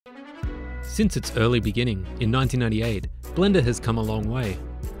Since its early beginning in 1998, Blender has come a long way.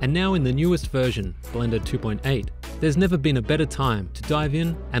 And now in the newest version, Blender 2.8, there's never been a better time to dive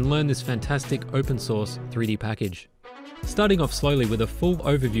in and learn this fantastic open source 3D package. Starting off slowly with a full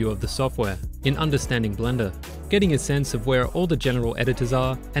overview of the software in understanding Blender, getting a sense of where all the general editors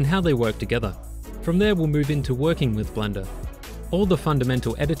are and how they work together. From there we'll move into working with Blender, all the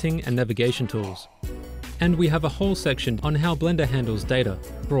fundamental editing and navigation tools. And we have a whole section on how Blender handles data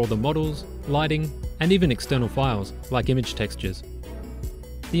for all the models, lighting, and even external files like image textures.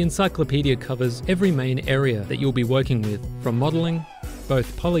 The encyclopedia covers every main area that you'll be working with, from modeling,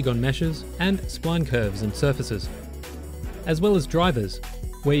 both polygon meshes and spline curves and surfaces, as well as drivers,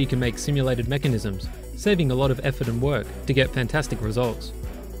 where you can make simulated mechanisms, saving a lot of effort and work to get fantastic results,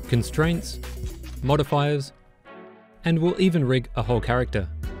 constraints, modifiers, and we'll even rig a whole character.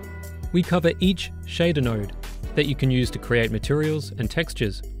 We cover each shader node that you can use to create materials and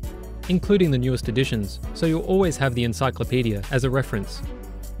textures, including the newest additions, so you'll always have the encyclopedia as a reference.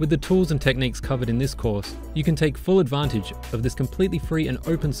 With the tools and techniques covered in this course, you can take full advantage of this completely free and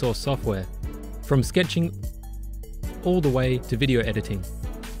open source software, from sketching all the way to video editing.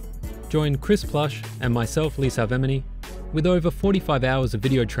 Join Chris Plush and myself, Lee Salvemini, with over 45 hours of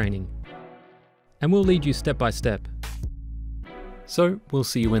video training, and we'll lead you step by step. So we'll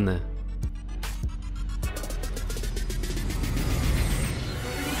see you in there.